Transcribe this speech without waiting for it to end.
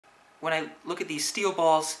when I look at these steel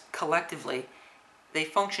balls collectively, they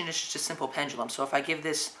function as just a simple pendulum. So if I give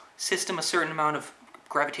this system a certain amount of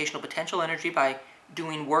gravitational potential energy by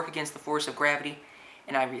doing work against the force of gravity,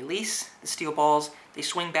 and I release the steel balls, they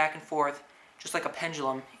swing back and forth just like a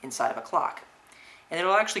pendulum inside of a clock. And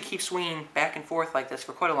it'll actually keep swinging back and forth like this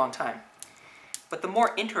for quite a long time. But the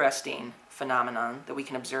more interesting phenomenon that we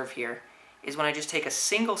can observe here is when I just take a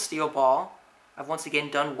single steel ball. I've once again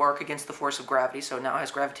done work against the force of gravity, so it now has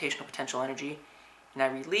gravitational potential energy, and I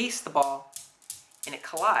release the ball and it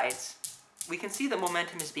collides. We can see that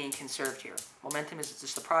momentum is being conserved here. Momentum is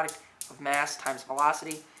just the product of mass times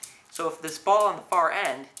velocity. So if this ball on the far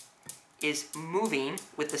end is moving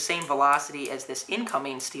with the same velocity as this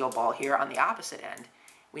incoming steel ball here on the opposite end,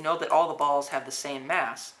 we know that all the balls have the same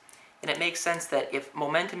mass. And it makes sense that if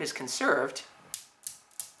momentum is conserved,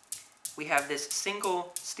 we have this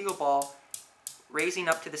single steel ball raising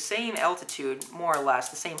up to the same altitude, more or less,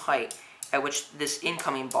 the same height at which this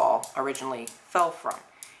incoming ball originally fell from.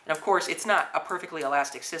 And of course, it's not a perfectly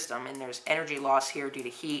elastic system, and there's energy loss here due to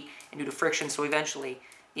heat and due to friction, so eventually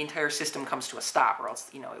the entire system comes to a stop, or else,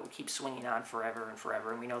 it would keep swinging on forever and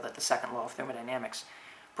forever, and we know that the second law of thermodynamics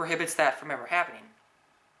prohibits that from ever happening.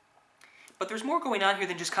 But there's more going on here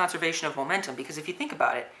than just conservation of momentum, because if you think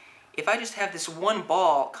about it, if I just have this one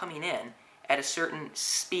ball coming in at a certain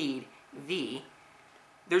speed, v,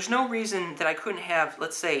 there's no reason that I couldn't have,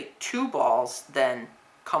 let's say, two balls then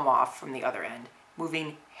come off from the other end,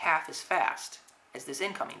 moving half as fast as this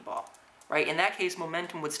incoming ball, right? In that case,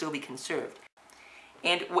 momentum would still be conserved.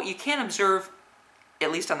 And what you can observe,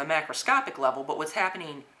 at least on the macroscopic level, but what's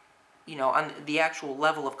happening, on the actual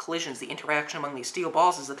level of collisions, the interaction among these steel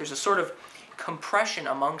balls, is that there's a sort of compression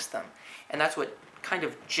amongst them. And that's what kind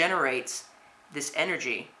of generates this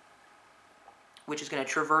energy, which is going to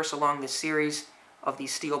traverse along this series of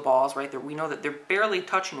these steel balls, right? We know that they're barely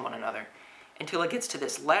touching one another until it gets to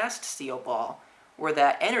this last steel ball, where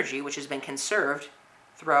that energy, which has been conserved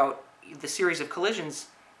throughout the series of collisions,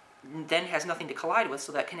 then has nothing to collide with,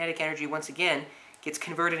 so that kinetic energy once again gets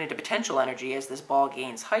converted into potential energy as this ball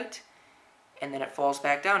gains height, and then it falls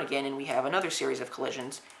back down again, and we have another series of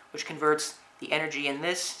collisions which converts the energy in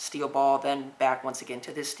this steel ball then back once again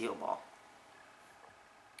to this steel ball.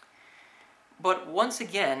 But once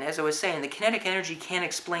again, as I was saying, the kinetic energy can't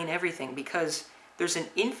explain everything because there's an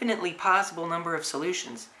infinitely possible number of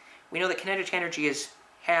solutions. We know that kinetic energy is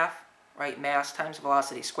half, right, mass times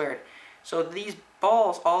velocity squared. So these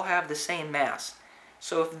balls all have the same mass.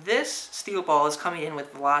 So if this steel ball is coming in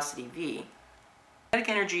with velocity v, kinetic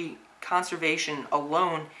energy conservation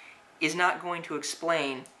alone is not going to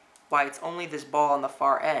explain why it's only this ball on the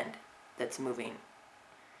far end that's moving.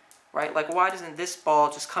 Right? Like, why doesn't this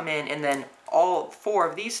ball just come in and then all four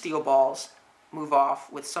of these steel balls move off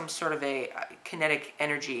with some sort of a kinetic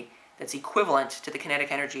energy that's equivalent to the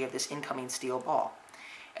kinetic energy of this incoming steel ball?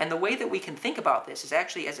 And the way that we can think about this is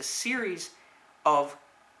actually as a series of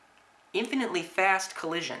infinitely fast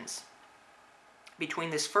collisions between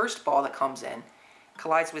this first ball that comes in,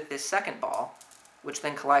 collides with this second ball, which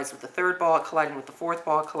then collides with the third ball, colliding with the fourth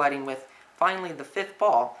ball, colliding with, finally, the fifth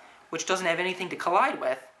ball, which doesn't have anything to collide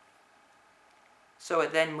with. So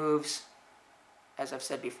it then moves, as I've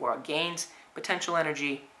said before, it gains potential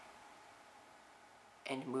energy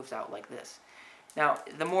and moves out like this. Now,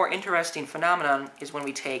 the more interesting phenomenon is when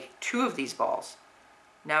we take two of these balls.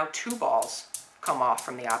 Now two balls come off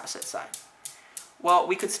from the opposite side. Well,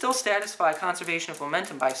 we could still satisfy conservation of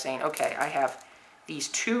momentum by saying, okay, I have these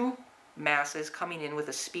two masses coming in with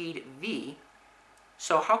a speed v,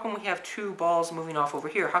 so how come we have two balls moving off over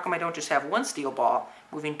here? How come I don't just have one steel ball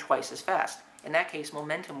moving twice as fast? In that case,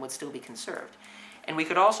 momentum would still be conserved. And we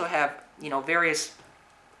could also have, various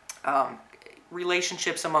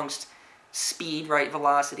relationships amongst speed, right,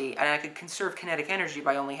 velocity, and I could conserve kinetic energy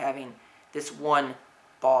by only having this one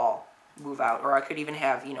ball move out, or I could even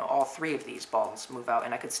have, all three of these balls move out,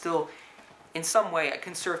 and I could still, in some way,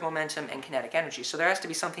 conserve momentum and kinetic energy. So there has to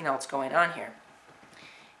be something else going on here.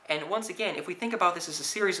 And once again, if we think about this as a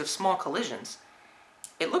series of small collisions,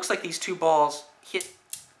 it looks like these two balls hit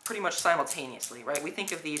pretty much simultaneously, right? We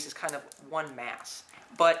think of these as kind of one mass.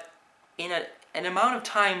 But in an amount of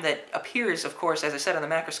time that appears, of course, as I said, on the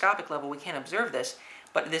macroscopic level, we can't observe this,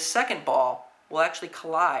 but this second ball will actually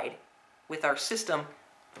collide with our system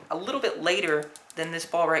a little bit later than this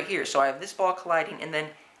ball right here. So I have this ball colliding, and then,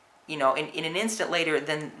 in an instant later,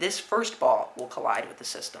 then this first ball will collide with the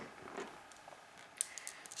system.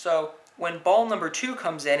 So when ball number 2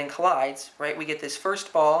 comes in and collides, right, we get this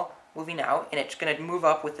first ball moving out, and it's going to move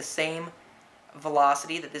up with the same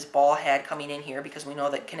velocity that this ball had coming in here, because we know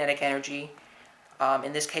that kinetic energy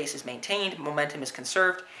in this case, is maintained, momentum is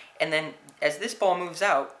conserved, and then as this ball moves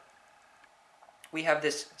out, we have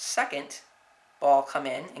this second ball come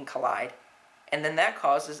in and collide, and then that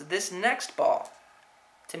causes this next ball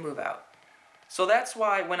to move out. So that's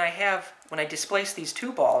why when I displace these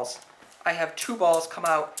two balls, I have two balls come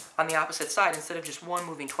out on the opposite side instead of just one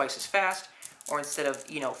moving twice as fast, or instead of,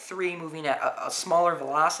 three moving at a smaller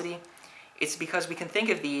velocity. It's because we can think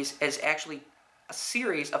of these as actually a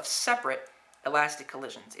series of separate elastic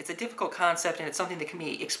collisions. It's a difficult concept, and it's something that can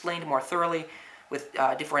be explained more thoroughly with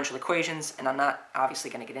differential equations, and I'm not obviously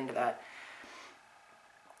going to get into that.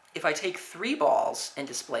 If I take three balls and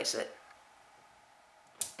displace it,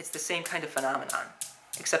 it's the same kind of phenomenon,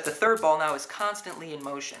 except the third ball now is constantly in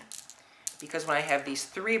motion. Because when I have these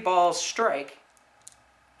three balls strike,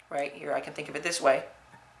 right here, I can think of it this way.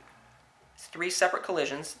 It's three separate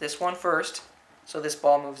collisions. This one first, so this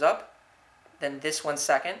ball moves up. Then this one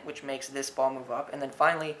second, which makes this ball move up. And then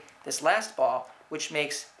finally, this last ball, which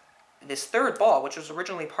makes this third ball, which was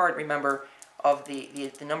originally part, remember, of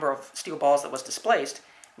the number of steel balls that was displaced.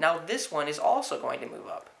 Now this one is also going to move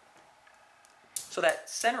up. So that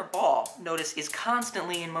center ball, notice, is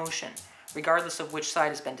constantly in motion, regardless of which side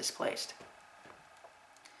has been displaced.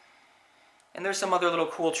 And there's some other little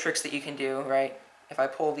cool tricks that you can do, right? If I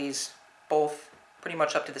pull these both pretty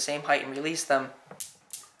much up to the same height and release them,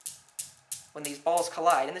 when these balls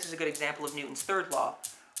collide, and this is a good example of Newton's third law,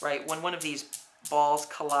 right? When one of these balls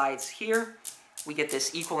collides here, we get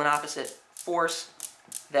this equal and opposite force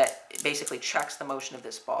that basically checks the motion of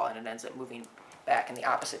this ball, and it ends up moving back in the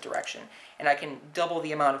opposite direction. And I can double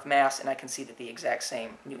the amount of mass, and I can see that the exact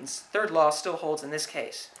same Newton's third law still holds in this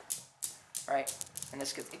case, right? And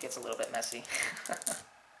it gets a little bit messy.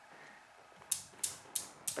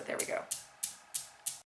 But there we go.